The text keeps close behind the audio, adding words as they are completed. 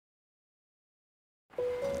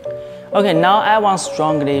Okay, now I want to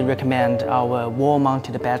strongly recommend our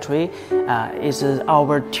wall-mounted battery. It's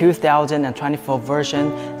our 2024 version,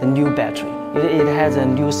 the new battery. It has a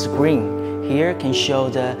new screen. Here can show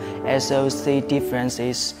the SOC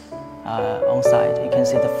differences on side. You can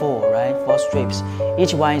see the four strips.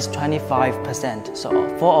 Each one is 25%.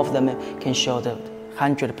 So 4 of them can show the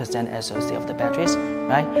 100% SOC of the batteries,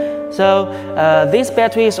 right? So this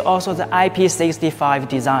battery is also the IP65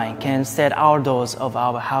 design, can set outdoors of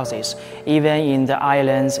our houses, even in the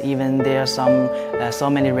islands, even there are so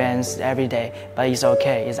many rains every day, but it's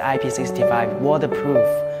okay. It's IP65 waterproof,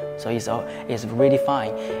 so it's really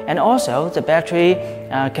fine. And also the battery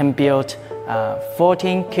can build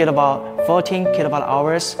 14 kilowatt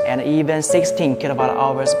hours and even 16 kilowatt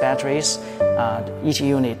hours batteries each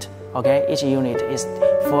unit. Okay, each unit is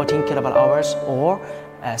 14 kilowatt hours or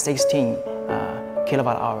 16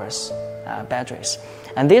 kilowatt hours batteries.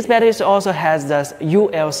 And this batteries also has the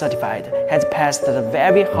UL certified, has passed the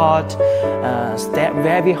very hard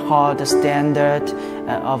standard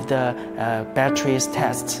of the batteries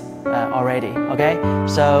tests already. Okay,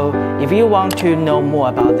 so if you want to know more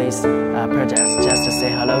about these projects, just say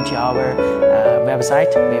hello to our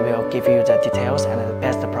website. We will give you the details and the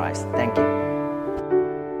best price. Thank you.